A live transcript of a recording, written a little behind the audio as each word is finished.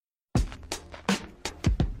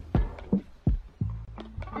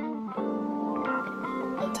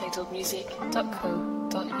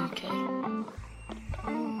ontake.music.co.uk.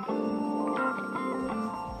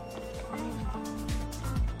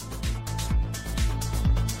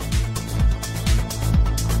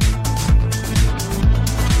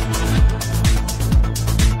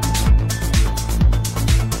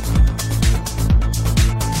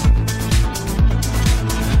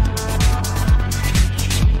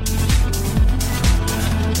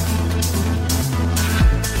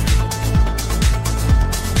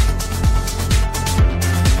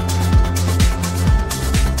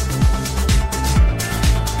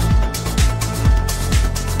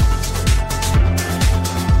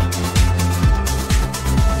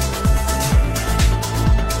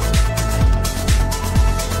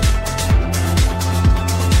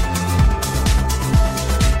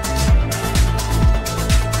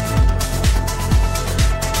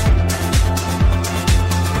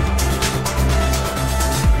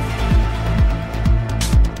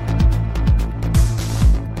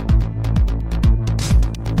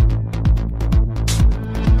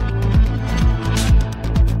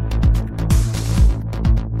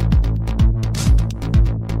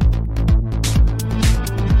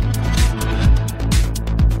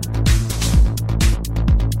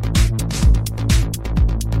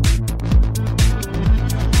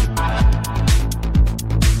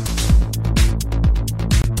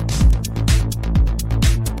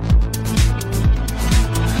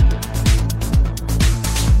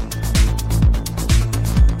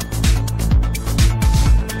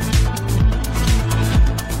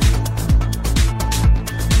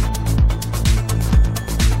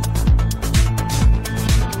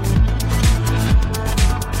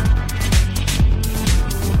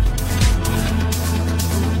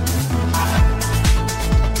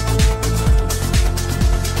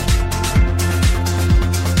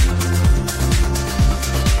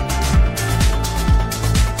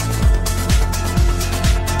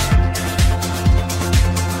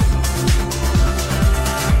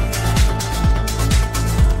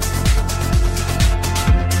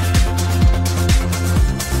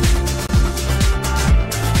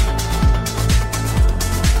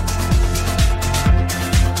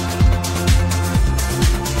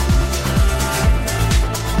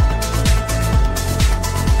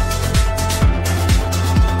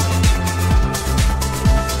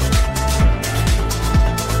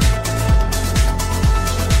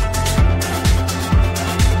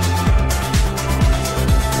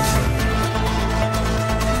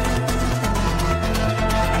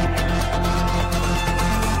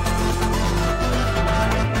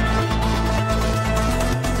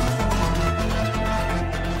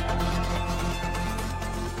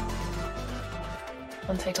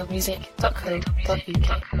 ontake.music.co.uk.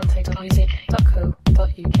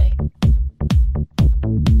 ontake.music.co.uk.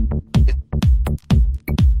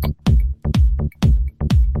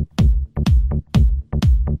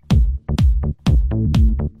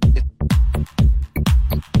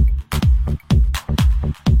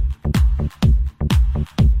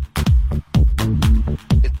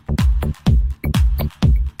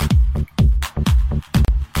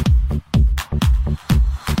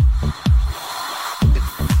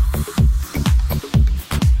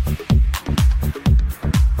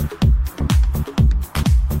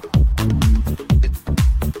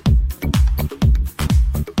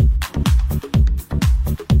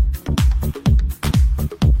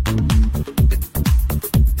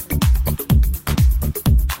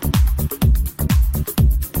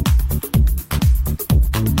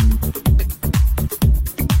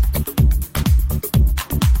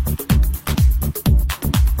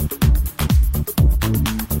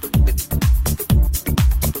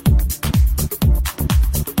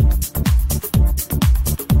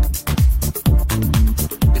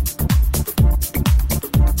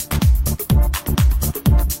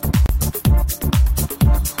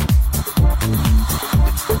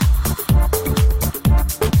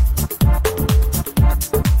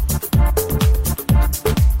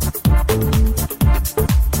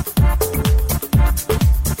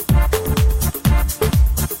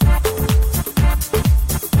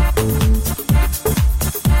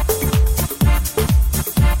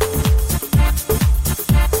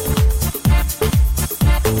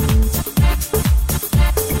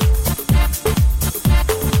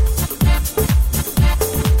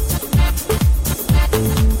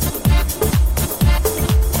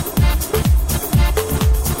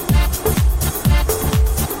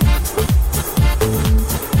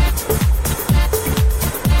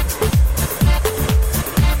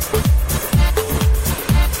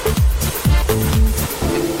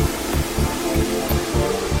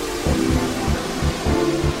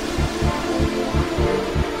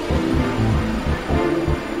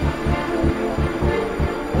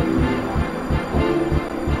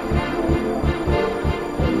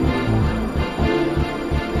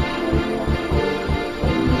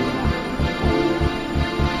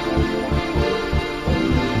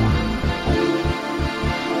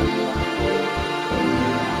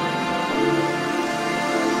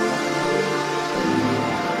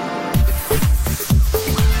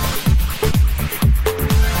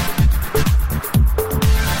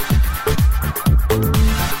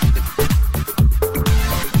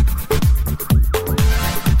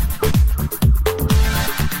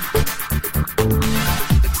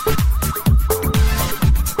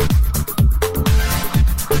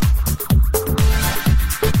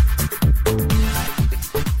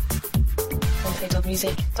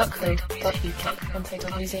 untitled.co.uk,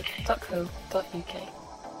 untitled.music.co.uk.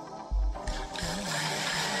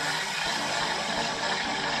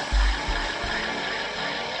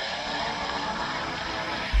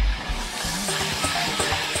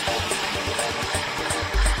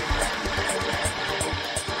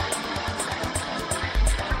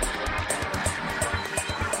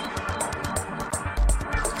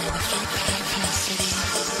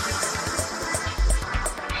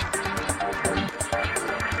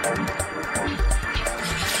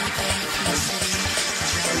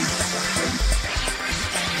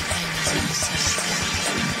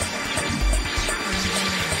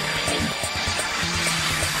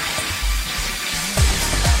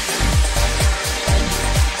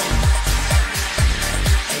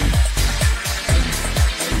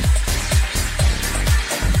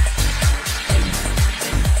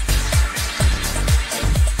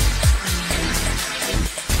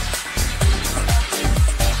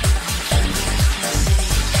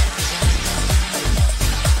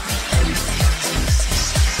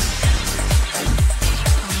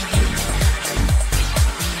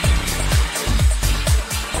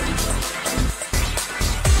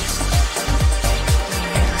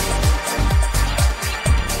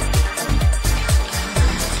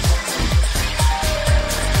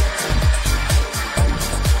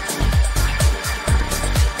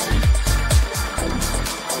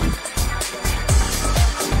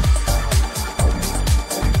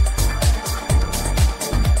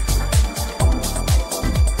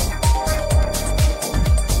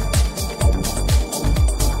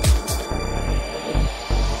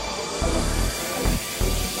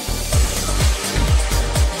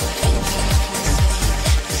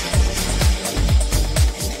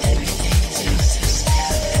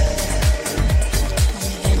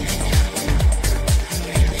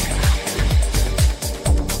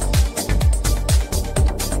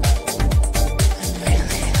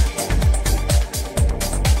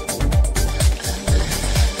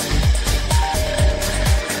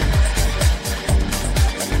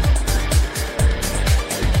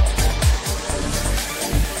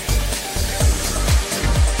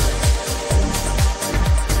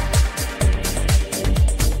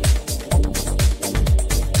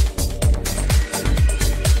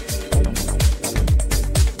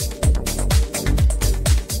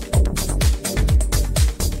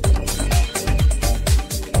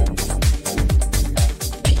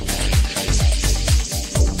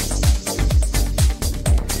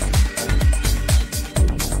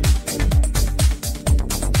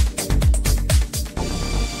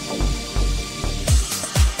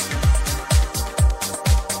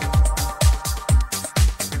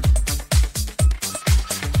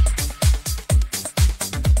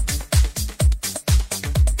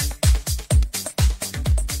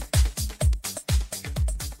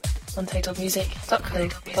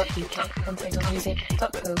 untitled.music.co.uk,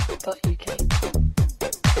 untitled.music.co.uk.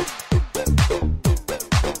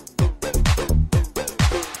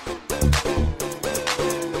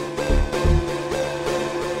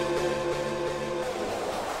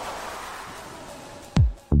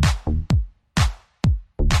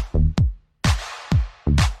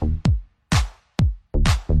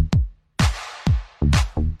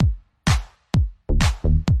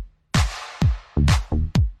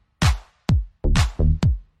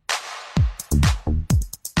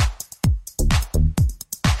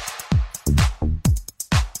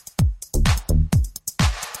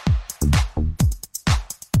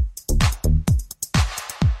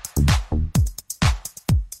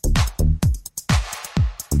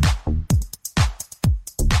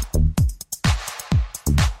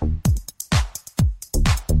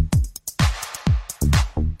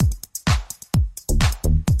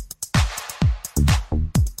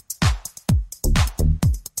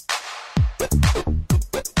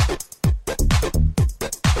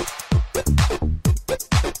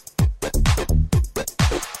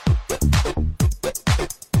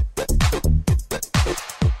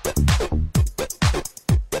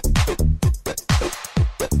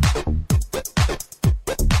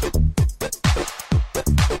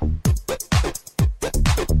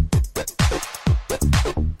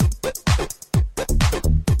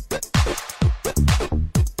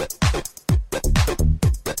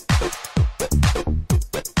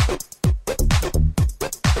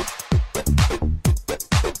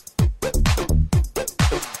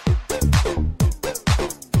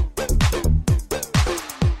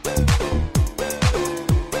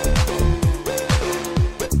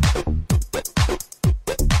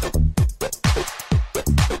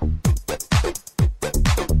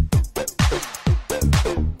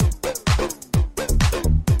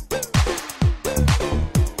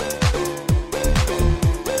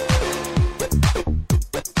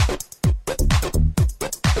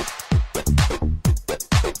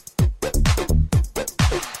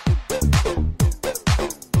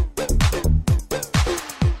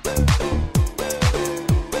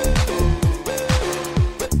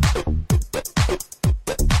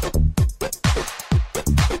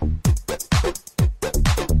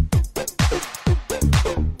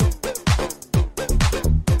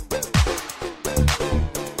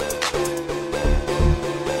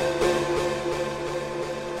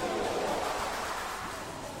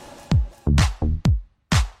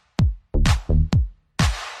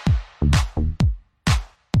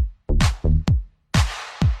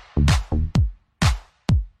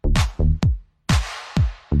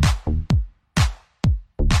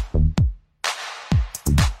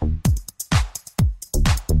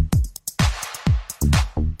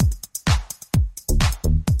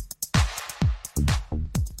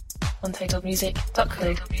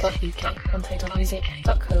 untitledmusic.co.uk.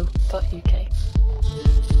 untitledmusic.co.uk.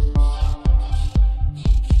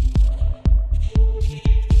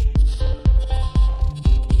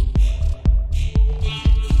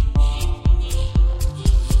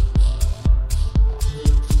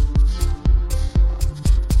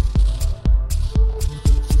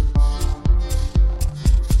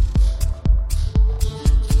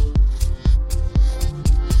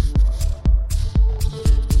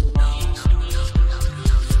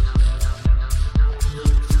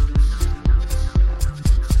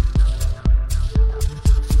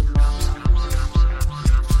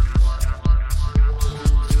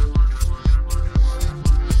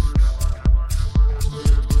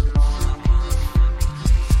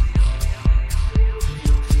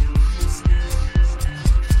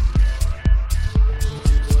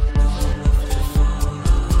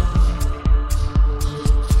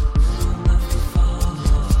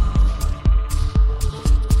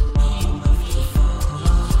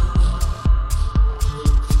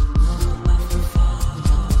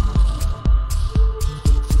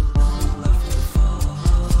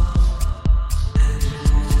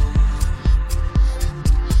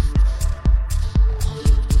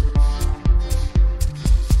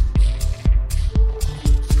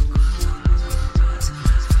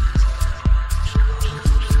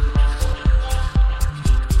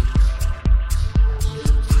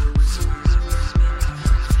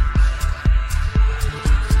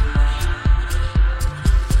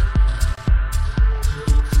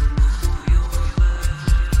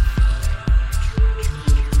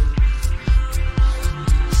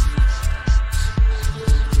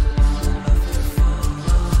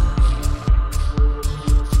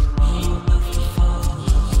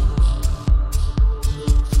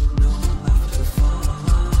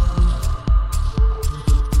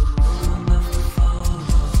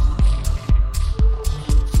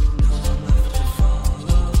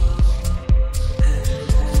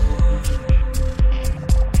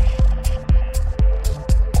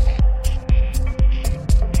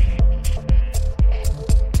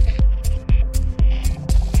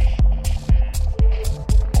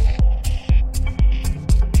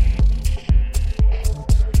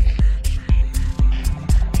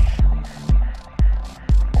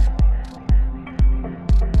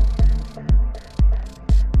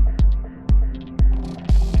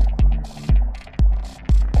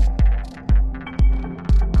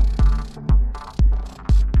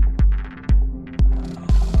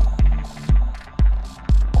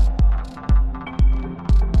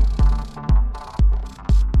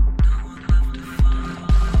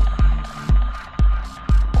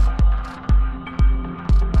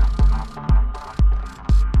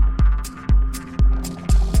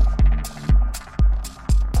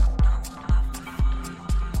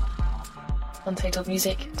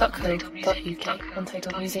 untitledmusic.co.uk.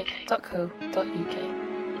 untitledmusic.co.uk.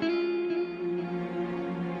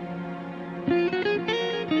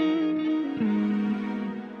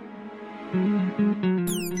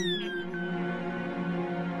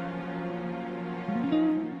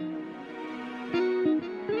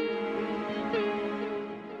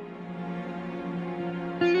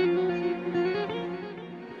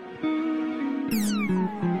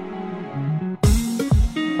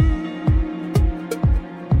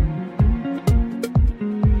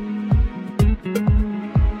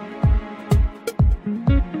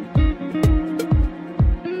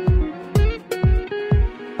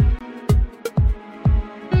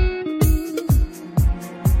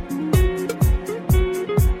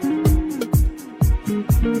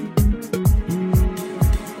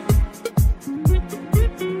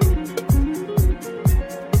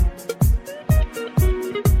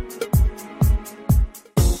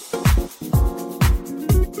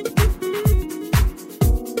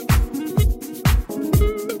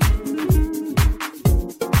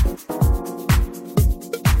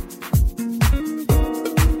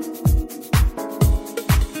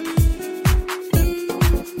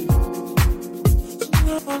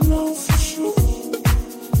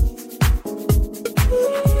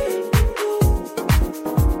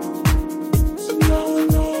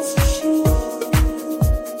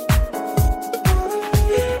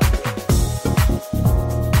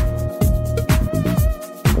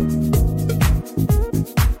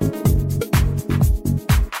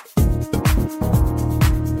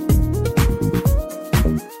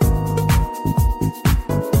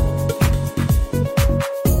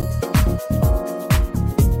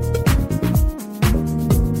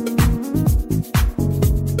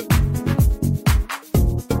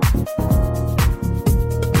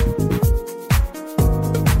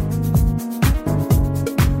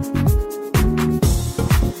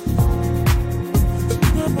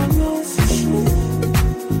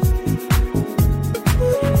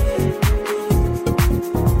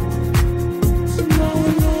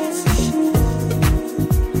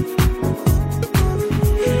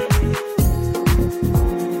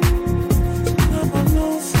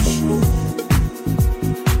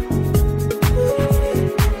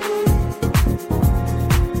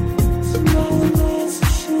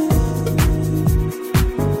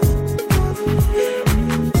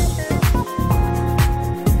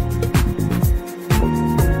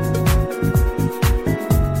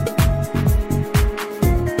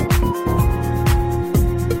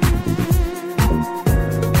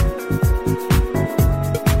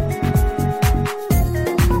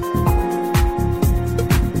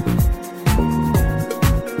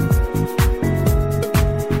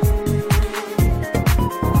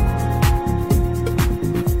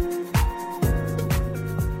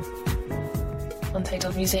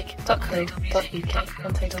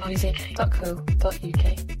 untitled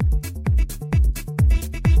music.co.uk.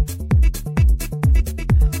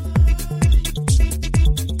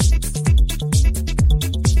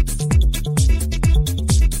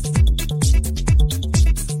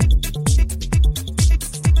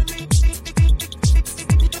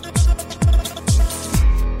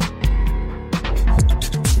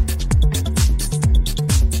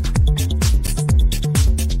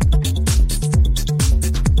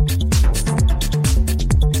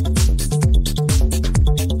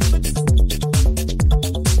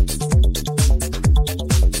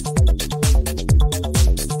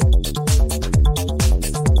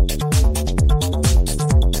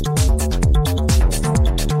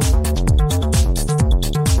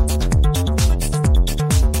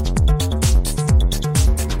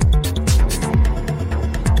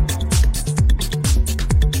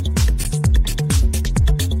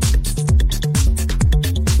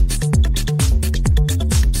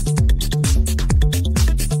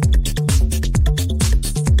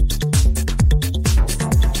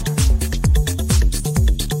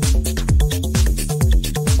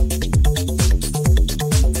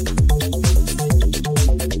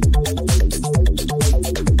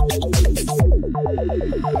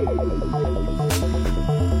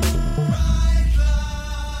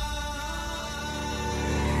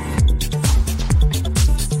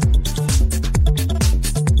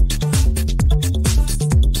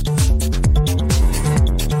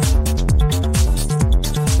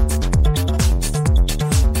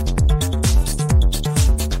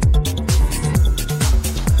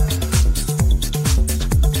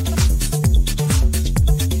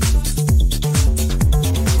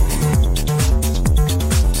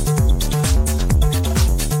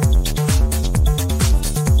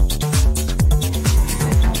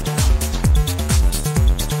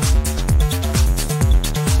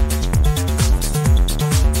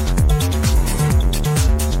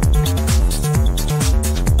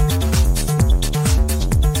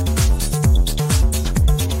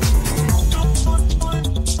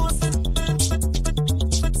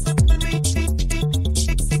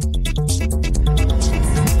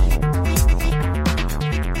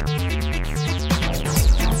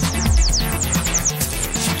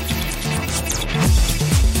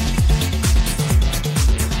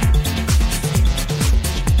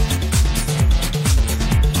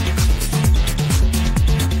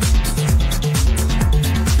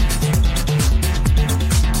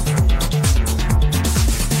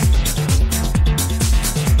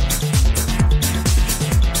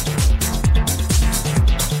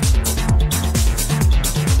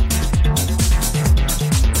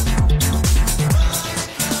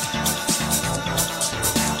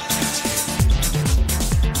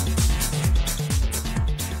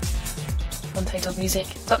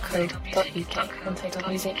 untitled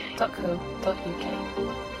music.co.uk.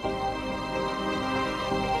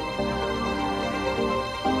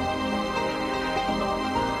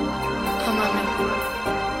 Amame.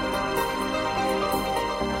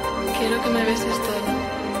 Quiero que me beses todo,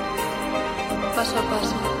 paso a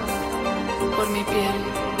paso, por mi piel.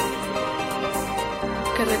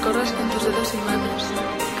 Que recorras con tus dedos y manos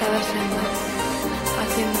cada senda,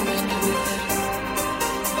 haciéndome estremecer.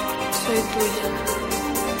 Soy tuya.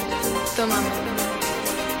 Tómame,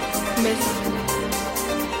 bésame,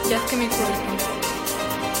 y haz que mi cuerpo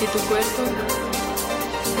y tu cuerpo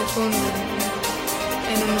se fundan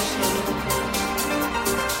en uno solo.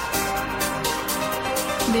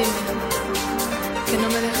 Dime que no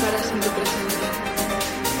me dejarás en tu presencia.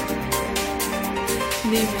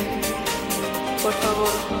 Dime, por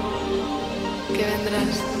favor, que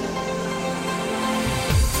vendrás.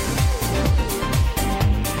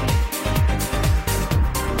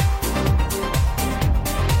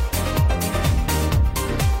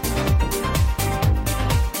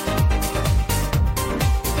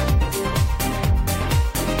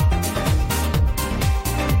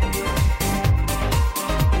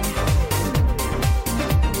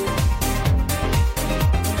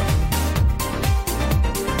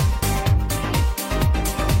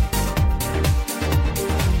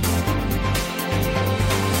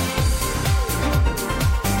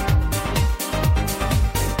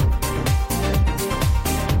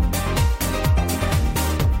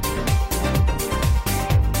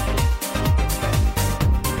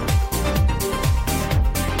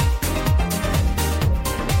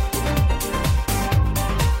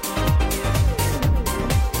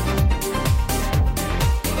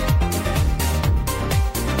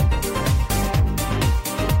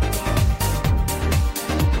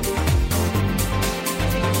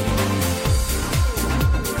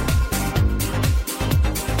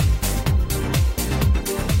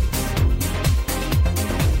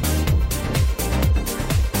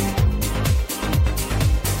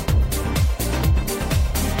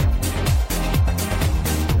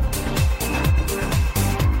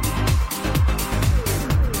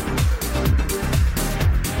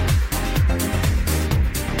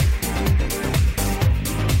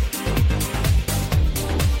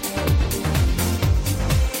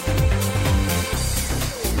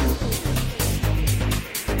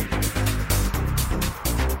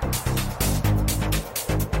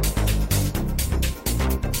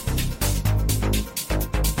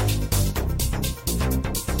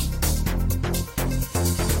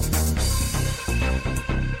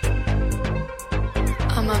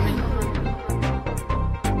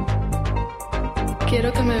 Quiero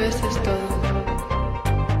que me beses todo,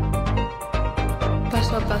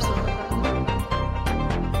 paso a paso,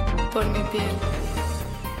 por mi piel.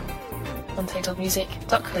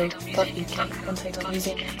 Untitled.music.co.uk.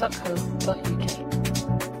 Untitled.music.co.uk.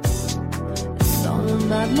 It's all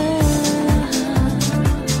about love.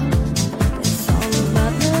 It's all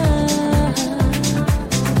about love.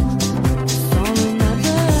 It's all about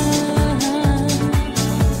love.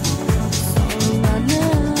 It's all about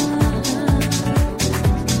love.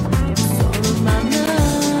 It's all about love.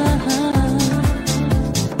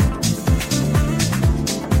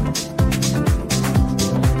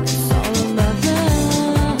 It's all about love.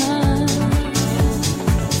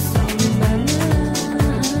 It's all about love.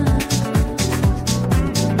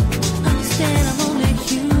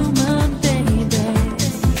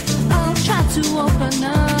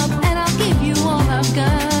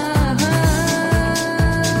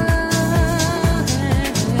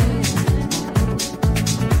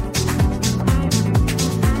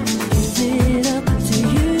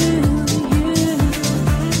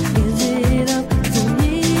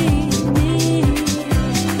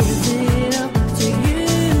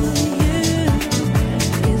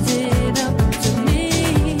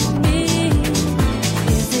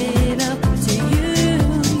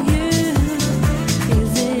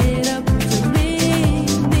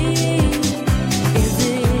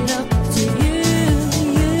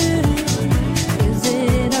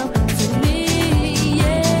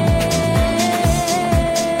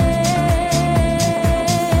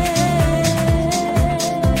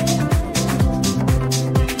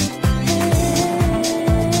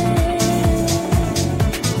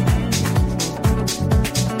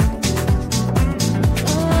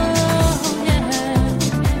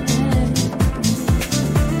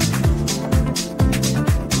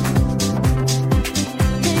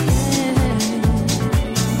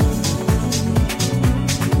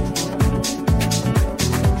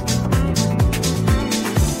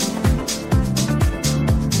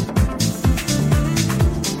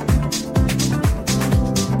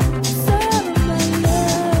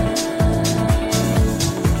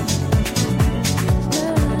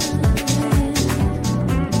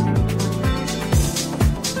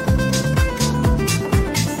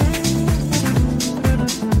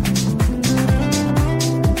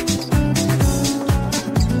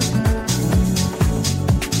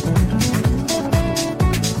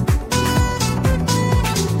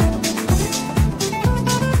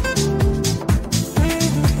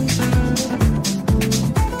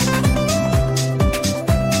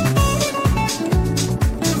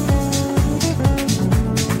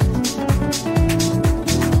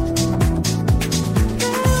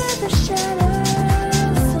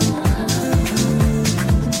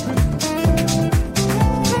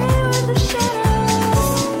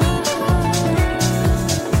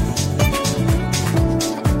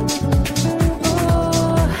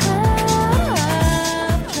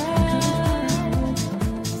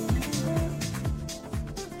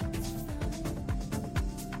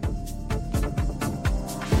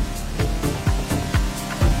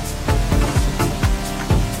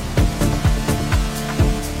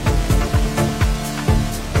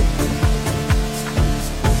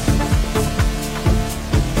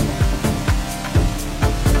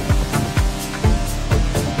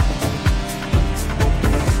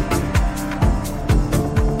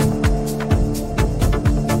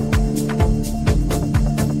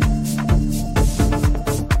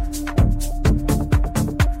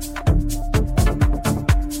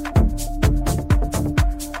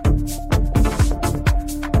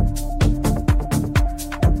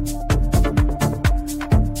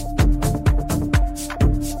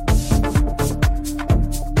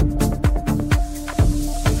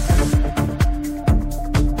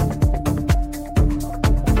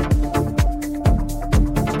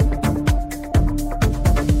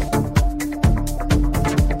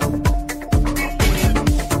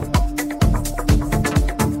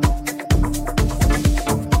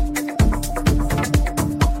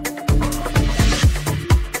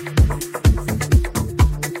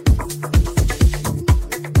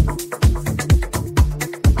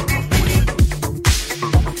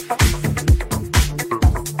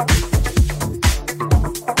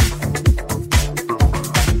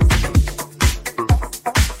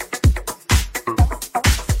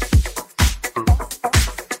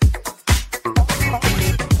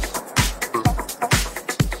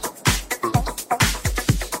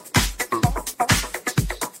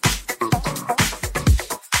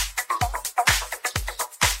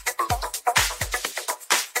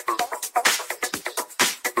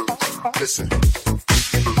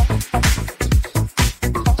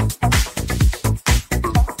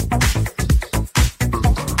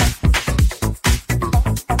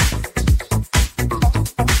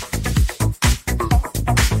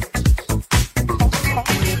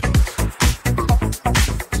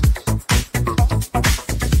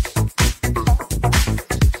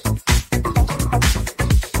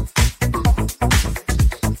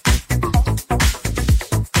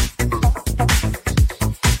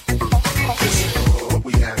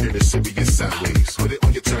 serious sound waves. Put it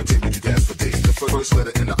on your turntable, you dance for days. The first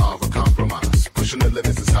letter in the R of compromise. Pushing the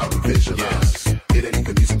limits is how we visualize. It ain't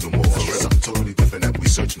even music no more. Something totally different that we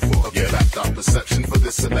searching for. Fact our perception for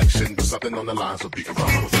this selection. Do something on the lines of beat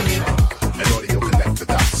around with an audio connect the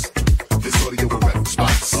dots. This audio will wreck the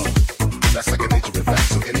spots. That's like a nature in fact.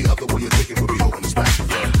 So any other way you're thinking will be holding us back.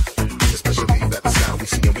 Especially that the sound we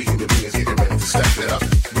see and we human beings getting ready to stack it up.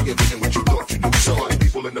 We get beating what you thought you knew. So all the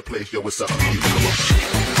people in the place, yo, what's up? Come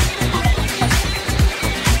on.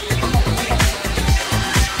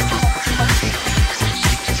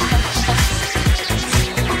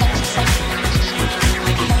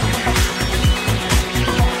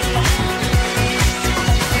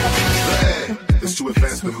 To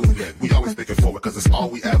advance the movement, we always thinking forward cause it's all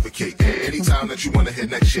we advocate. Anytime that you wanna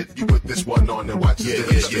hit next shit, you put this one on and watch it.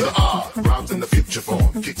 The R, rhymes in the future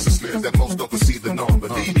form, kicks and snares that most don't perceive the norm.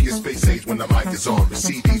 But baby is space age when the mic is on.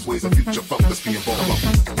 Receive these ways of future funk that's being born.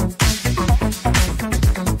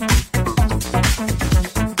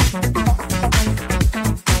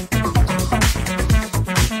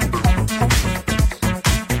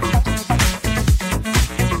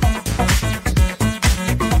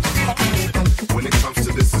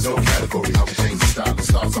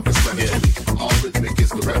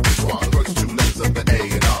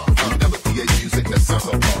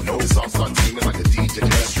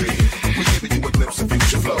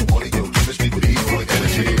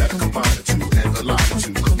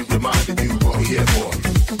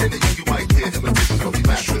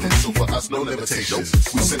 No limitations,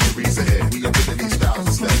 we centuries ahead. We are living these styles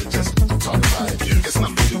instead of just talking about it. It's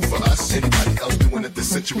nothing new for us. Anybody else doing it this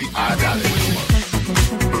century, I doubt it.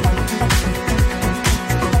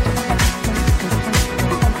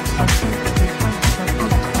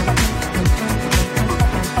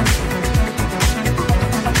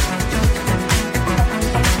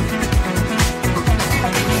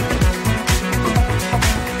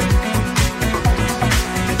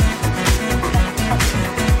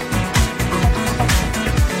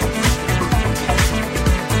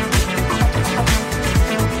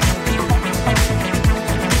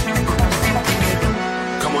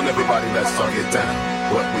 Let's all get down.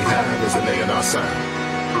 What we have is an A in our sound.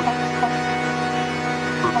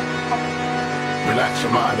 Relax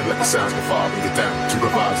your mind and let the sounds go far and get down to the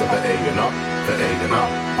vibes of the A and R, the A and R,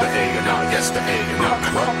 the A and R, yes, the A and R.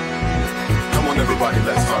 What? Come on, everybody,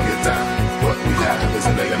 let's all get down. What we have is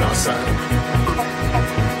an A in our sound.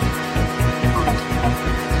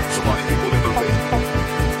 So all the people in the way,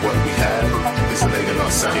 what we have is an A in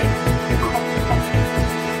our sound.